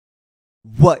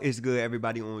What is good,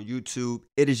 everybody on YouTube?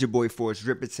 It is your boy Forrest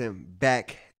Ripperton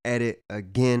back at it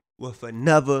again with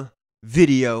another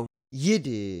video. You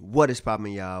did. What is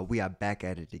poppin', y'all? We are back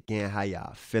at it again. How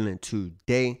y'all feeling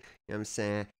today? You know what I'm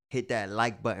saying? Hit that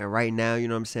like button right now, you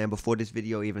know what I'm saying? Before this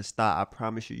video even start, I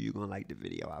promise you're gonna like the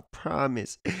video. I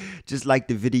promise. Just like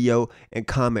the video and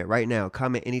comment right now.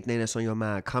 Comment anything that's on your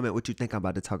mind. Comment what you think I'm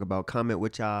about to talk about. Comment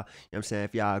what y'all, you know what I'm saying?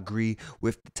 If y'all agree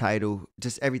with the title,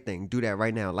 just everything. Do that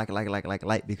right now. Like,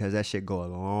 because that shit go a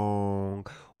long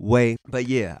way. But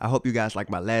yeah, I hope you guys like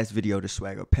my last video, the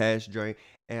Swagger Pass joint.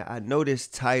 And I know this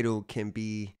title can be,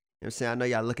 you know what I'm saying? I know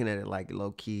y'all looking at it like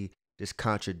low key just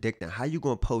contradicting. How you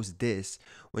gonna post this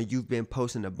when you've been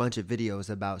posting a bunch of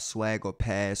videos about swag or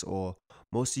pass, or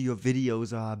most of your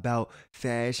videos are about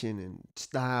fashion and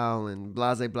style and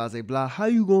blah blah blah blah? How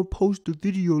you gonna post a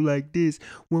video like this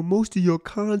when most of your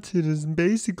content is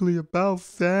basically about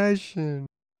fashion?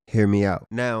 Hear me out.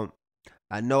 Now,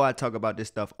 I know I talk about this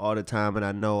stuff all the time, and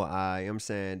I know I am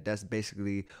saying that's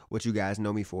basically what you guys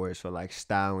know me for, is for like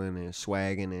styling and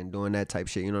swagging and doing that type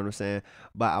shit. You know what I'm saying?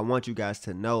 But I want you guys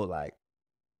to know, like,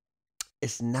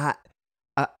 it's not.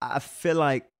 I feel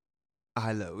like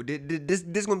I know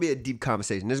this gonna be a deep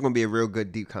conversation. This is gonna be a real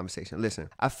good deep conversation. Listen,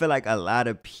 I feel like a lot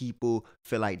of people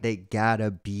feel like they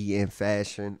gotta be in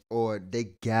fashion, or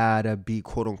they gotta be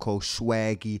quote unquote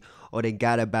swaggy, or they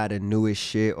gotta buy the newest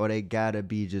shit, or they gotta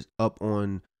be just up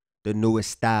on the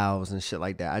newest styles and shit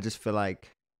like that. I just feel like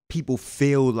people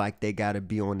feel like they gotta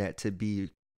be on that to be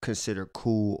considered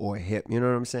cool or hip. You know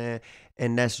what I'm saying?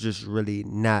 And that's just really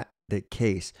not the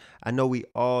case. I know we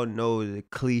all know the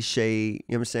cliche, you know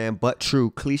what I'm saying, but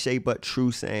true, cliche but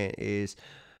true saying is,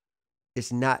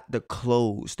 it's not the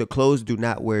clothes. The clothes do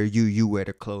not wear you, you wear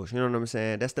the clothes. You know what I'm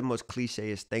saying? That's the most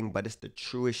clichéest thing, but it's the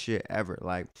truest shit ever.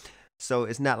 Like, so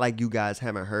it's not like you guys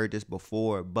haven't heard this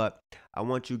before, but I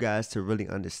want you guys to really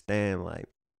understand, like,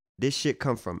 this shit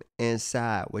come from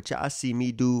inside. What y'all see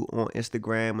me do on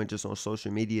Instagram and just on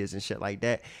social medias and shit like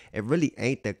that, it really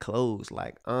ain't the clothes.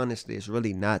 Like, honestly, it's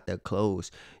really not the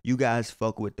clothes. You guys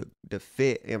fuck with the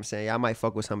fit, you know what I'm saying? Y'all might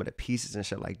fuck with some of the pieces and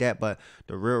shit like that, but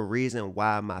the real reason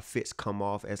why my fits come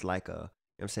off as like a, you know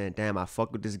what I'm saying, damn, I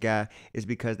fuck with this guy, is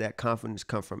because that confidence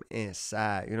come from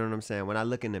inside. You know what I'm saying? When I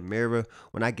look in the mirror,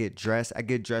 when I get dressed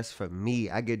for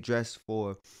me. I get dressed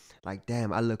for, like,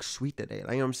 damn, I look sweet today.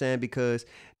 Like, you know what I'm saying? Because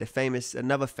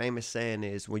another famous saying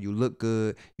is, when you look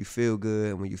good, you feel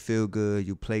good. And when you feel good,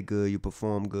 you play good, you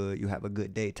perform good, you have a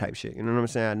good day type shit. You know what I'm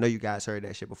saying? I know you guys heard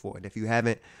that shit before. And if you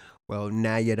haven't, well,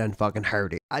 now you done fucking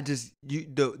heard it.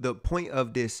 The point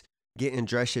of this getting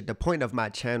dressed shit, the point of my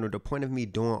channel, the point of me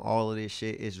doing all of this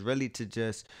shit is really to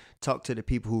just talk to the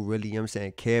people who really, you know what I'm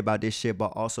saying, care about this shit,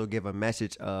 but also give a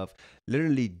message of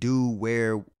literally do,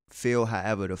 wear, feel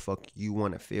however the fuck you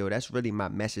want to feel. That's really my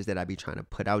message that I be trying to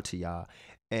put out to y'all.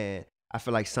 And I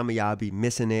feel like some of y'all be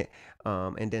missing it.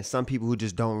 And then some people who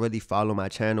just don't really follow my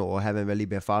channel or haven't really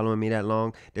been following me that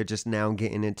long, they're just now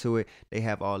getting into it. They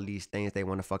have all these things they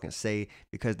want to fucking say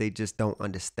because they just don't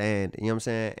understand. You know what I'm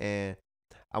saying? And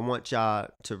I want y'all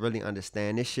to really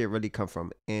understand, this shit really come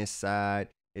from inside.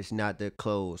 It's not the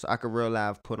clothes. I could real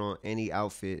life put on any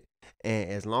outfit, and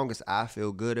as long as I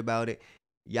feel good about it,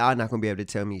 y'all not gonna be able to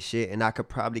tell me shit. And I could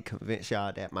probably convince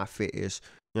y'all that my fit is,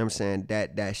 you know what I'm saying,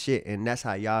 that shit. And that's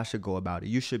how y'all should go about it.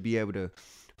 You should be able to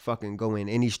fucking go in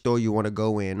any store you want to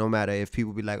go in, no matter if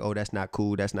people be like, oh, that's not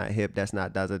cool, that's not hip, that's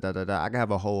not da da da da da. I can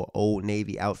have a whole Old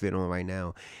Navy outfit on right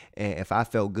now, and if I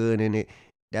felt good in it,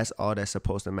 that's all that's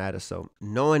supposed to matter. So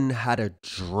knowing how to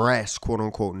dress, quote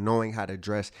unquote, knowing how to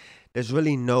dress, there's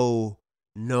really no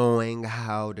knowing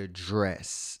how to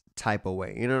dress type of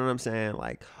way. You know what I'm saying?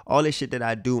 Like, all this shit that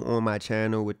I do on my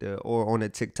channel or on the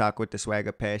TikTok with the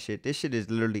Swagger Pass shit, this shit is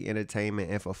literally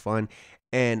entertainment and for fun.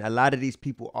 And a lot of these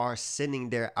people are sending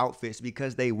their outfits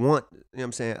because they want, you know what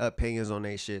I'm saying, opinions on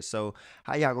their shit. So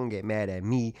how y'all gonna get mad at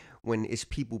me when it's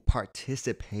people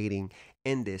participating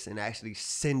in this and actually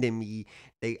sending me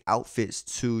they outfits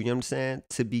to, you know what I'm saying,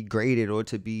 to be graded or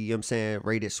to be, you know what I'm saying,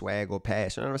 rated swag or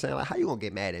pass? You know what I'm saying? Like, how you gonna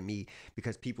get mad at me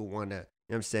because people wanna, you know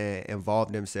what I'm saying,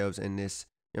 involve themselves in this,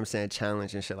 you know what I'm saying,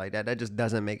 challenge and shit like that? That just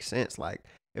doesn't make sense. Like,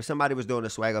 if somebody was doing a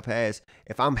Swagger Pass,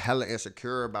 if I'm hella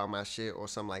insecure about my shit or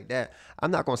something like that,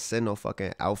 I'm not gonna send no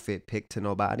fucking outfit pic to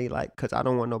nobody, like, cause I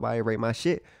don't want nobody to rate my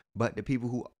shit. But the people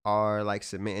who are like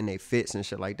submitting their fits and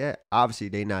shit like that, obviously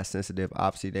they not sensitive.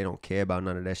 Obviously they don't care about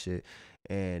none of that shit,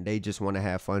 and they just want to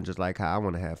have fun, just like how I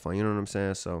want to have fun. You know what I'm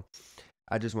saying? So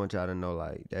I just want y'all to know,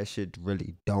 like, that shit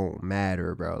really don't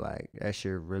matter, bro. Like, that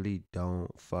shit really don't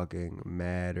fucking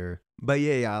matter. But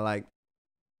yeah, y'all, like,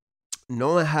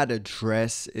 knowing how to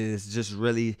dress is just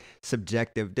really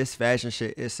subjective. This fashion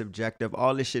shit is subjective.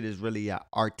 All this shit is really an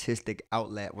artistic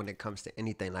outlet when it comes to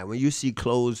anything. Like when you see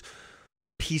clothes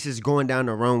pieces going down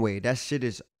the runway, that shit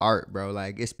is art, bro.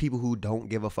 Like it's people who don't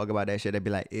give a fuck about that shit. They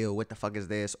be like, ew, what the fuck is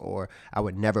this? Or I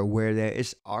would never wear that.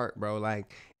 It's art, bro.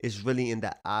 Like it's really in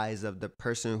the eyes of the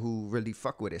person who really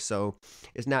fuck with it. So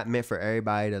it's not meant for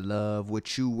everybody to love.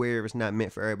 What you wear is not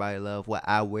meant for everybody to love. What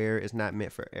I wear is not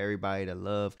meant for everybody to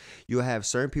love. You'll have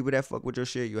certain people that fuck with your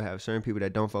shit. You'll have certain people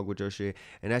that don't fuck with your shit.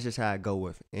 And that's just how I go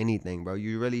with anything, bro.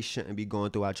 You really shouldn't be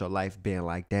going throughout your life being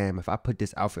like, damn, if I put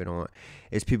this outfit on,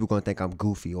 is people gonna think I'm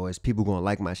goofy, or is people gonna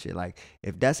like my shit? Like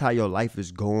if that's how your life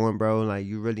is going, bro, like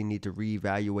you really need to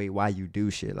reevaluate why you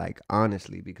do shit, like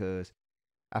honestly, because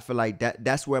I feel like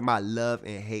that's where my love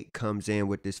and hate comes in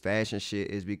with this fashion shit,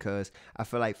 is because I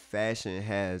feel like fashion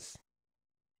has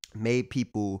made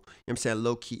people, you know what I'm saying,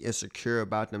 low-key insecure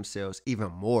about themselves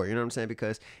even more, you know what I'm saying?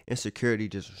 Because insecurity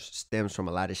just stems from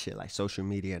a lot of shit like social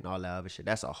media and all that other shit.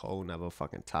 That's a whole nother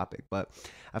fucking topic. But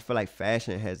I feel like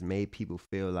fashion has made people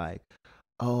feel like,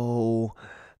 oh,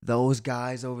 those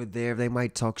guys over there, they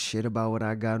might talk shit about what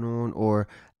I got on, or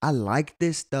I like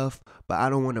this stuff, but I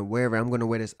don't want to wear it. I'm going to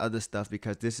wear this other stuff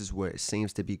because this is what it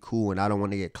seems to be cool and I don't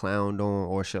want to get clowned on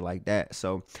or shit like that.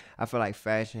 So I feel like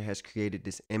fashion has created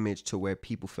this image to where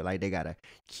people feel like they got to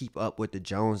keep up with the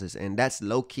Joneses. And that's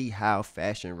low key how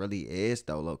fashion really is,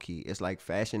 though, low key. It's like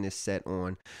fashion is set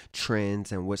on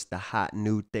trends and what's the hot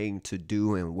new thing to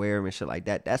do and wear and shit like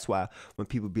that. That's why when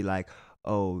people be like,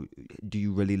 oh, do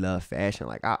you really love fashion?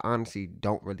 Like, I honestly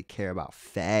don't really care about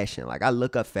fashion. Like, I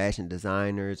look up fashion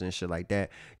designers and shit like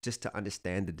that just to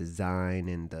understand the design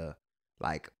and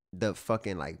the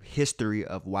fucking like history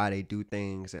of why they do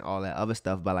things and all that other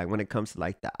stuff. But like when it comes to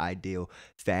like the ideal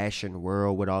fashion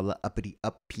world with all the uppity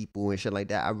up people and shit like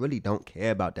that, I really don't care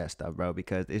about that stuff, bro,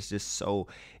 because it's just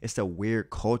it's a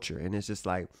weird culture. And it's just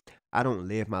like, I don't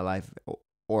live my life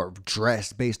or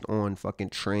dress based on fucking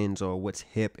trends or what's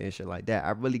hip and shit like that.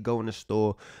 I really go in the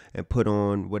store and put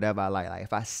on whatever I like. Like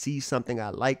if I see something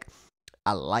I like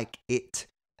it,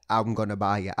 I'm gonna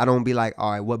buy it. I don't be like,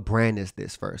 all right, what brand is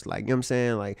this first? Like, you know what I'm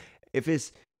saying? Like if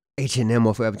it's H&M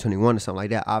or Forever 21 or something like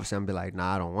that, obviously I'm be like,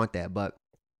 nah, I don't want that. But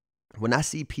when I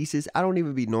see pieces, I don't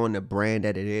even be knowing the brand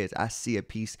that it is. I see a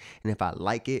piece, and if I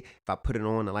like it, if I put it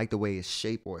on, I like the way it's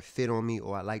shaped or it fit on me,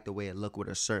 or I like the way it look with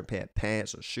a certain pair of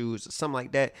pants or shoes or something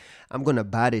like that, I'm gonna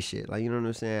buy this shit. Like, you know what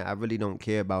I'm saying? I really don't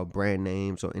care about brand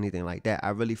names or anything like that.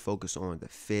 I really focus on the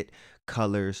fit,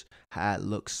 colors, how it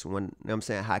looks. When, you know what I'm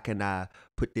saying, how can I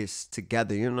put this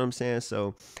together? You know what I'm saying?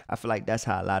 So I feel like that's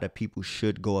how a lot of people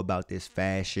should go about this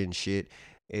fashion shit.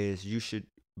 Is you should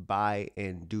buy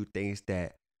and do things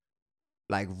that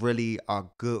like really are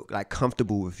good, like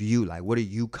comfortable with you. Like what are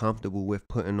you comfortable with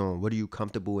putting on? What are you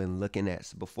comfortable in looking at?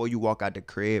 So before you walk out the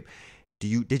crib,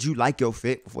 did you like your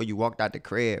fit before you walked out the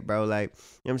crib, bro? Like, you know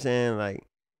what I'm saying? Like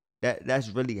that's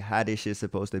really how this shit's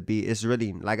supposed to be. It's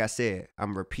really, like I said,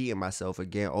 I'm repeating myself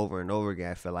again over and over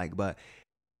again, I feel like, but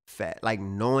like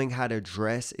knowing how to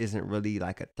dress isn't really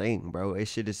like a thing, bro. It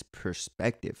shit is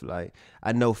perspective. Like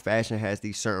I know fashion has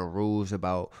these certain rules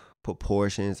about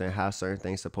proportions and how certain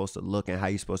things supposed to look and how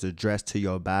you're supposed to dress to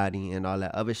your body and all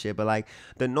that other shit, but like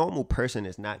the normal person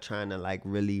is not trying to like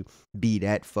really be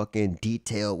that fucking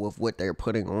detailed with what they're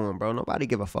putting on, bro. Nobody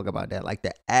give a fuck about that. Like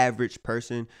the average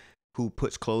person who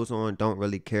puts clothes on don't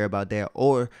really care about that,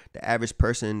 or the average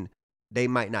person, they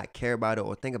might not care about it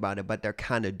or think about it, but they're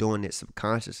kind of doing it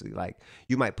subconsciously. Like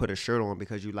you might put a shirt on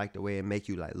because you like the way it make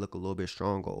you like look a little bit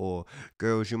stronger, or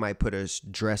girls, you might put a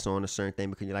dress on a certain thing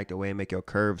because you like the way it make your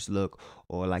curves look,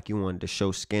 or like you wanted to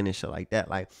show skin and shit like that.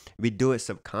 Like we do it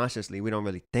subconsciously. We don't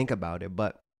really think about it,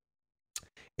 but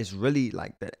it's really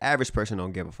like the average person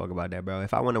don't give a fuck about that, bro.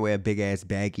 If I want to wear a big ass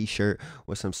baggy shirt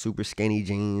with some super skinny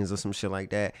jeans or some shit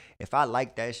like that, if I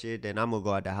like that shit, then I'm gonna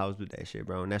go out the house with that shit,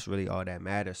 bro. And that's really all that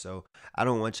matters. So I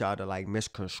don't want y'all to like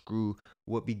misconstrue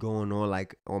what be going on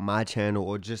like on my channel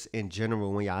or just in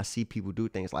general when y'all see people do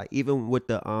things. Like even with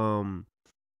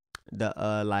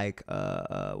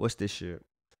what's this shit?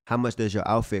 How much does your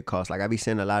outfit cost? Like I be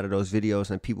seeing a lot of those videos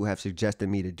and people have suggested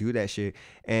me to do that shit.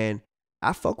 And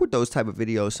I fuck with those type of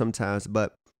videos sometimes,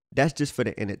 but that's just for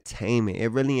the entertainment. It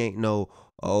really ain't no,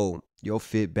 oh, your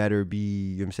fit better be,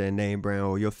 you know what I'm saying, name brand,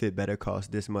 or your fit better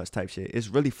cost this much type shit. It's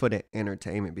really for the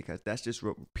entertainment because that's just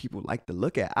what people like to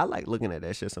look at. I like looking at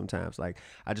that shit sometimes. Like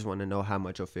I just want to know how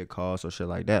much your fit costs or shit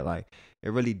like that. Like it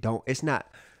really don't, it's not,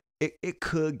 it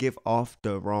could give off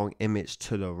the wrong image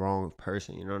to the wrong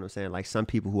person. You know what I'm saying? Like some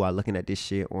people who are looking at this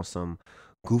shit on some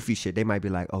goofy shit, they might be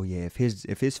like, oh yeah, if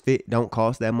his fit don't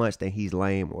cost that much, then he's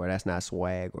lame, or that's not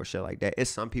swag, or shit like that.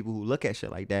 It's some people who look at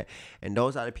shit like that, and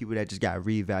those are the people that just gotta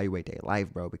reevaluate their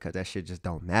life, bro, because that shit just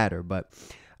don't matter. But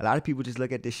a lot of people just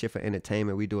look at this shit for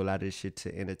entertainment. We do a lot of this shit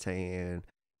to entertain, and you know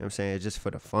what I'm saying, just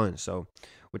for the fun. So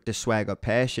with the swag or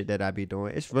pass shit that I be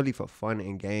doing, it's really for fun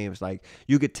and games. Like,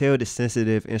 you could tell the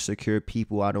sensitive, insecure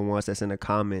people are the ones that's in the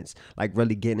comments, like,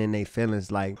 really getting in their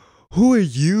feelings. Like, who are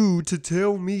you to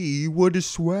tell me what is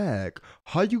swag?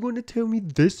 How you gonna tell me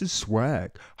this is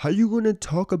swag? How you gonna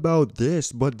talk about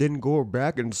this but then go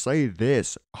back and say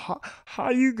this? How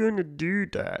you gonna do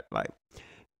that? Like,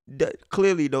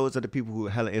 clearly those are the people who are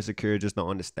hella insecure, just don't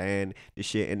understand the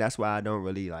shit, and that's why I don't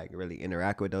really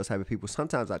interact with those type of people.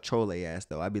 Sometimes I troll their ass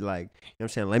though. I be like, you know what I'm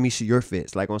saying, let me see your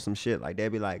fits, like on some shit. Like, they'd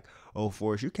be like, oh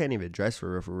Forrest, you can't even dress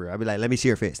for real. I be like, let me see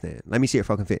your fits then, let me see your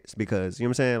fucking fits, because you know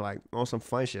what I'm saying, like on some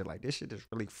fun shit. Like, this shit is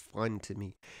really fun to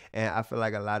me, and I feel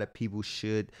like a lot of people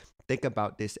should think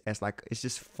about this as like, it's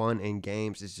just fun and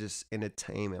games, it's just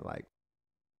entertainment. Like,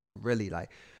 really, like,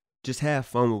 just have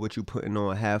fun with what you putting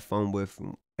on. Have fun with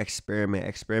experiment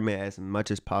as much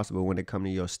as possible when it comes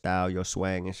to your style, your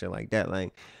swag, and shit like that.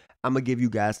 Like, I'm gonna give you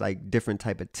guys like different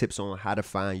type of tips on how to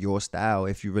find your style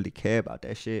if you really care about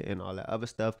that shit and all that other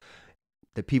stuff.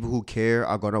 The people who care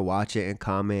are gonna watch it and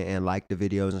comment and like the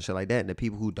videos and shit like that. And the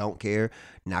people who don't care,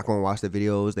 not gonna watch the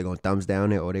videos, they're gonna thumbs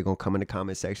down it, or they're gonna come in the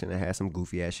comment section and have some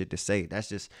goofy ass shit to say. That's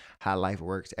just how life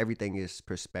works. Everything is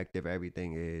perspective.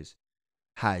 Everything is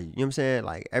how, you know what I'm saying,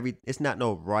 like, it's not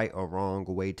no right or wrong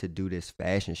way to do this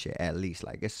fashion shit. At least,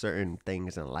 like, it's certain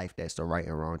things in life that's the right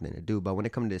and wrong thing to do, but when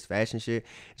it comes to this fashion shit,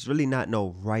 it's really not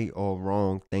no right or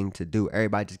wrong thing to do.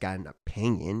 Everybody just got an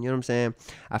opinion, you know what I'm saying.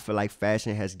 I feel like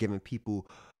fashion has given people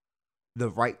the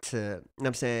right to, you know what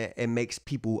I'm saying, it makes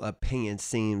people opinion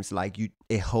seems like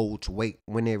it holds weight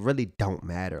when it really don't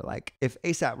matter. Like, if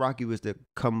ASAP Rocky was to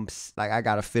come, like, I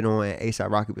got a fit on, and ASAP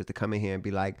Rocky was to come in here and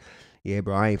be like, yeah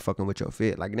bro, I ain't fucking with your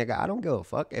fit, like, nigga, I don't give a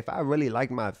fuck. If I really like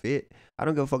my fit, I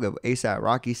don't give a fuck if ASAP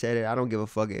Rocky said it. I don't give a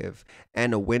fuck if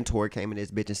Anna Wintour came in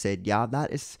this bitch and said, y'all,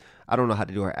 that is, I don't know how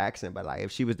to do her accent, but like,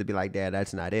 if she was to be like, Dad,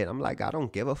 that's not it, I'm like, I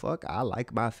don't give a fuck. I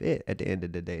like my fit at the end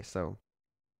of the day. So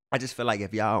I just feel like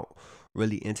if y'all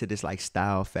really into this like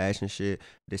style fashion shit,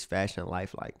 this fashion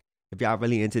life, like, if y'all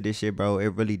really into this shit, bro,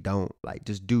 it really don't, like,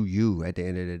 just do you at the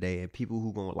end of the day. And people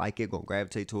who gonna like it gonna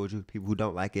gravitate towards you. People who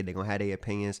don't like it, they gonna have their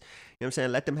opinions. You know what I'm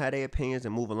saying? Let them have their opinions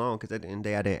and move along, because at the end of the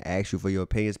day, I didn't ask you for your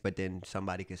opinions, but then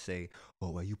somebody could say,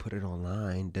 oh well, you put it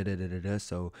online, da da da da da,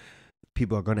 so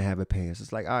people are gonna have opinions.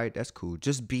 It's like, all right, that's cool.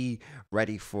 Just be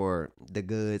ready for the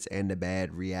goods and the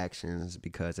bad reactions,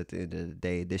 because at the end of the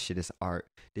day, this shit is art.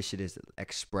 This shit is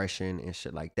expression and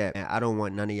shit like that. And I don't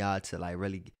want none of y'all to like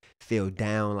really feel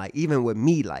down. Like, even with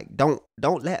me, like, don't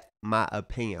let my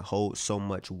opinion hold so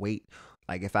much weight.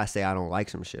 Like, if I say I don't like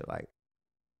some shit, like,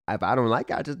 if I don't like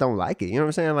it, I just don't like it. You know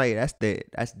what I'm saying? Like, that's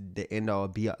the end all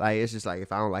be all. Like, it's just like,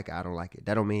 if I don't like it, I don't like it.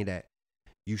 That don't mean that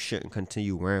you shouldn't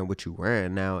continue wearing what you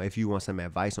wearing. Now, if you want some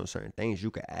advice on certain things,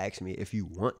 you can ask me if you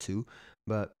want to,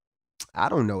 but I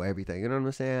don't know everything. You know what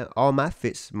I'm saying? All my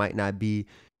fits might not be, you know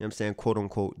what I'm saying, quote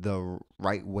unquote, the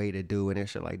right way to do it and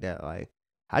shit like that. Like,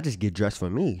 I just get dressed for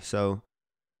me. So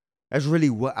that's really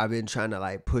what I've been trying to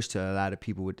like push to a lot of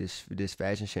people with this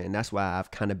fashion shit. And that's why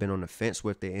I've kind of been on the fence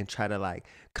with it and try to like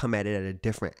come at it at a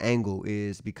different angle,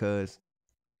 is because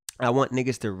I want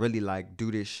niggas to really like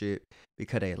do this shit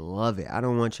because they love it. I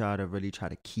don't want y'all to really try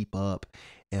to keep up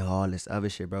and all this other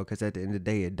shit, bro. Because at the end of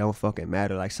the day, it don't fucking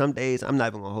matter. Like, some days, I'm not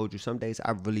even gonna hold you, some days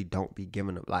I really don't be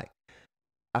giving up. Like,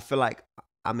 I feel like,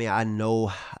 I mean, I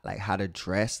know like how to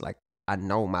dress, like, I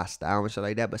know my style and shit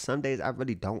like that, but some days I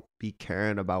really don't be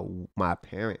caring about my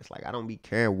appearance. Like, I don't be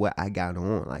caring what I got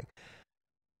on. Like,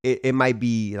 it might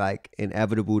be like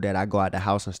inevitable that I go out the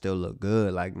house and still look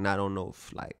good, like, not on no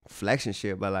like flex and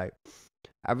shit, but like,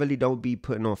 I really don't be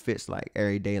putting on fits like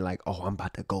every day, like, oh, I'm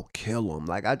about to go kill them.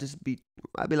 Like, I'd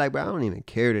be like, bro, I don't even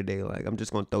care today. Like, I'm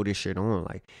just gonna throw this shit on.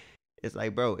 Like, it's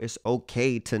like, bro, it's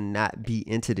okay to not be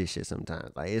into this shit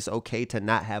sometimes. Like, it's okay to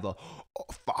not have a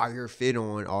fire fit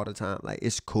on all the time. Like,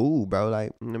 it's cool, bro.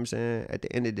 Like, you know what I'm saying? At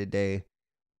the end of the day,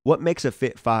 what makes a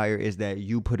fit fire is that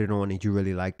you put it on and you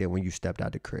really liked it when you stepped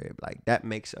out the crib. Like, that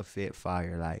makes a fit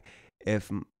fire. Like,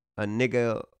 if a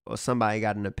nigga or somebody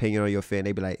got an opinion on your fit and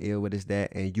they be like, ew, what is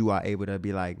that? And you are able to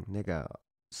be like, nigga,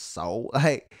 so,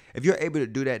 like, if you're able to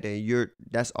do that, then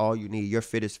that's all you need. Your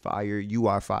fit is fire. You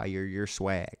are fire. You're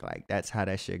swag. Like, that's how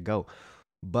that shit go.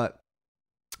 But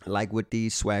like with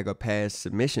these swag or pass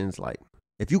submissions, like,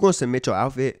 if you gonna submit your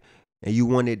outfit and you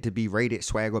want it to be rated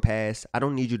swag or pass, I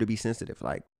don't need you to be sensitive.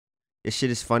 Like, this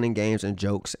shit is fun and games and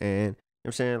jokes, and know what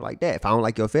I'm saying? Like that. If I don't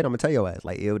like your fit, I'm gonna tell your ass,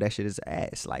 like, ew, that shit is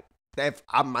ass. Like, that,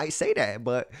 I might say that,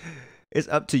 but it's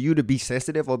up to you to be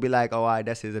sensitive or be like, oh, all right,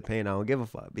 that's his opinion. I don't give a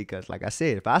fuck. Because, like I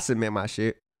said, if I submit my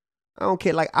shit, I don't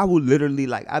care. Like, I will literally,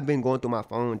 like, I've been going through my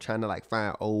phone trying to, like,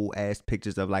 find old ass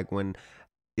pictures of, like, when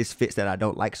it's fits that I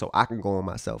don't like so I can go on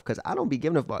myself. Because I don't be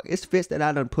giving a fuck. It's fits that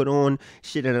I done put on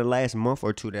shit in the last month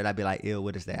or two that I be like, ew,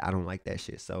 what is that? I don't like that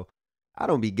shit. So, I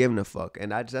don't be giving a fuck.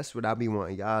 And that's what I be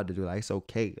wanting y'all to do. Like, it's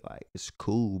okay. Like, it's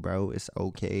cool, bro. It's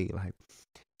okay. Like,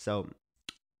 so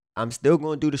I'm still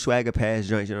going to do the swagger pass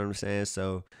joints, you know what I'm saying?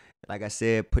 So, like I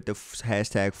said, put the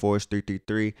hashtag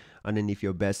Force333 underneath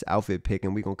your best outfit pick,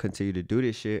 and we going to continue to do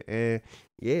this shit. And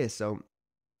yeah, so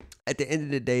at the end of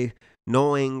the day,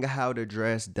 knowing how to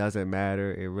dress doesn't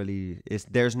matter.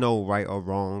 There's no right or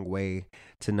wrong way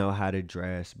to know how to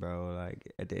dress, bro.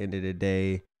 Like, at the end of the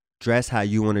day, dress how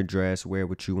you want to dress, wear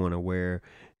what you want to wear,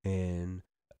 and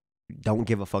don't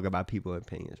give a fuck about people's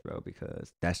opinions, bro,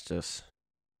 because that's just,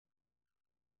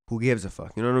 who gives a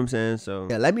fuck? You know what I'm saying? So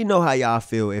yeah, let me know how y'all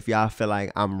feel, if y'all feel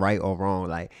like I'm right or wrong.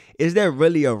 Like, is there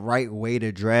really a right way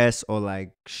to dress, or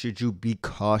like, should you be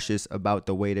cautious about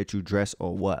the way that you dress,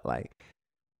 or what? Like,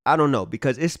 I don't know,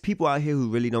 because it's people out here who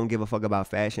really don't give a fuck about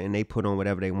fashion, and they put on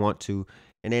whatever they want to,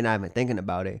 and they're not even thinking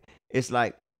about it. It's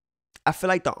like, I feel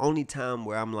like the only time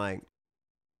where I'm like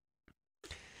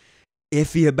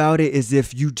iffy about it is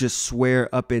if you just swear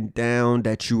up and down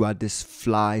that you are this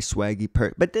fly swaggy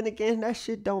person. But then again, that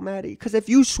shit don't matter, because if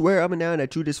you swear up and down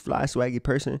that you this fly swaggy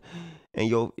person, and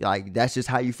you're like, that's just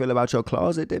how you feel about your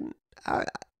closet, then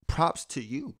props to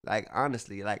you. Like,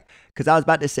 honestly, like, because I was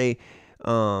about to say,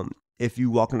 if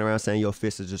you walking around saying your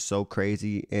fist is just so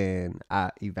crazy, and I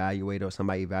evaluate, or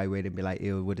somebody evaluate and be like,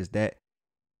 ew, what is that?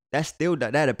 That's still,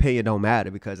 that opinion don't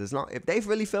matter, because as long, if they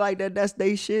really feel like that's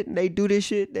they shit and they do this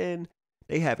shit, then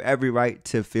they have every right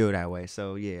to feel that way.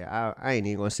 So yeah, I ain't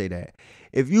even gonna say that.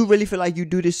 If you really feel like you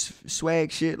do this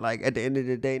swag shit, like, at the end of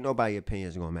the day, nobody's opinion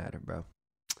is gonna matter, bro.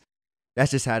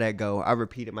 That's just how that go. I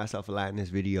repeated myself a lot in this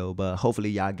video, but hopefully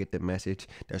y'all get the message.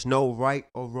 There's no right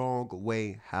or wrong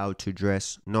way how to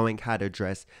dress. Knowing how to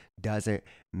dress doesn't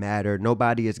matter.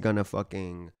 Nobody is gonna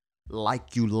fucking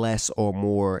like you less or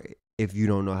more if you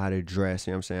don't know how to dress.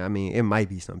 You know what I'm saying? I mean, it might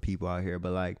be some people out here,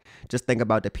 but like, just think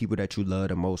about the people that you love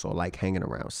the most, or like hanging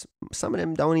around. Some of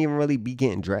them don't even really be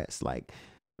getting dressed. Like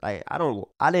I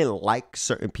didn't like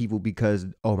certain people because,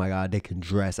 oh my God, they can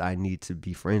dress, I need to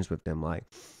be friends with them. Like,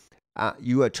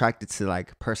 you attracted to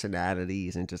like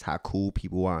personalities and just how cool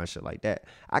people are and shit like that.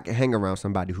 I can hang around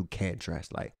somebody who can't dress.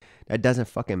 Like, that doesn't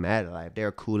fucking matter. Like, if they're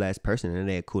a cool ass person and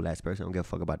they're a cool ass person, I don't give a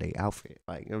fuck about their outfit.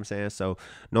 Like, you know what I'm saying? So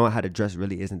knowing how to dress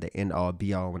really isn't the end all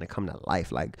be all when it comes to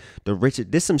life. Like, the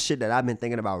richest, this some shit that I've been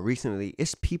thinking about recently.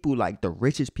 It's people, like the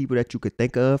richest people that you could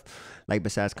think of, like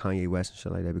besides Kanye West and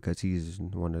shit like that, because he's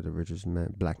one of the richest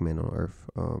black men on earth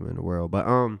in the world. But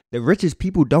the richest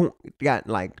people don't got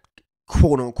like,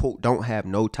 quote unquote, don't have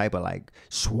no type of like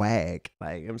swag.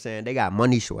 Like, you know what I'm saying? They got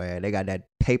money swag. They got that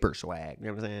paper swag. You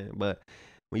know what I'm saying? But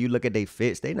when you look at they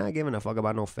fits, they not giving a fuck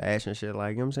about no fashion shit.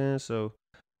 Like, you know what I'm saying? So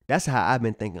that's how I've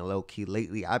been thinking low key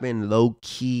lately. I've been low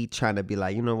key trying to be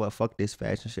like, you know what? Fuck this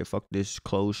fashion shit. Fuck this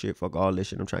clothes shit. Fuck all this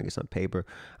shit. I'm trying to get some paper.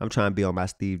 I'm trying to be on my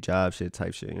Steve Jobs shit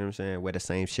type shit. You know what I'm saying? Wear the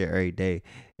same shit every day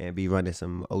and be running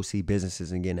some OC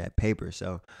businesses and getting that paper.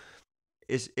 So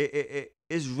it's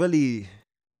really,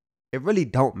 it really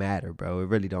don't matter, bro. It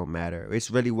really don't matter.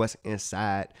 It's really what's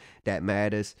inside that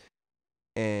matters.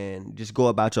 And just go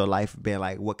about your life being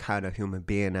like, what kind of human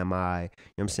being am I? You know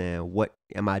what I'm saying? What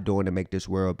am I doing to make this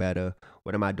world better?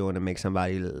 What am I doing to make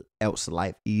somebody else's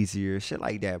life easier? Shit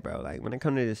like that, bro. Like, when it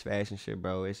comes to this fashion shit,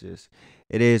 bro, it's just,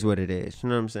 it is what it is. You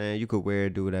know what I'm saying? You could wear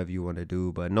it, do whatever you want to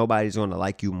do, but nobody's going to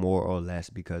like you more or less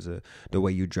because of the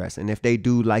way you dress. And if they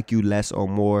do like you less or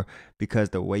more because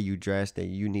the way you dress,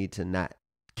 then you need to not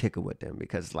kick it with them,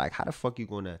 because like, how the fuck you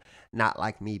gonna not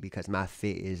like me because my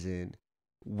fit isn't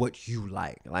what you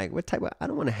like? Like, what type of, I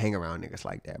don't want to hang around niggas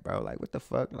like that, bro. Like, what the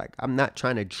fuck? Like, I'm not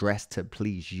trying to dress to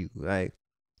please you. Like,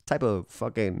 type of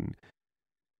fucking,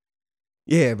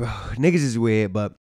 yeah, bro. Niggas is weird, but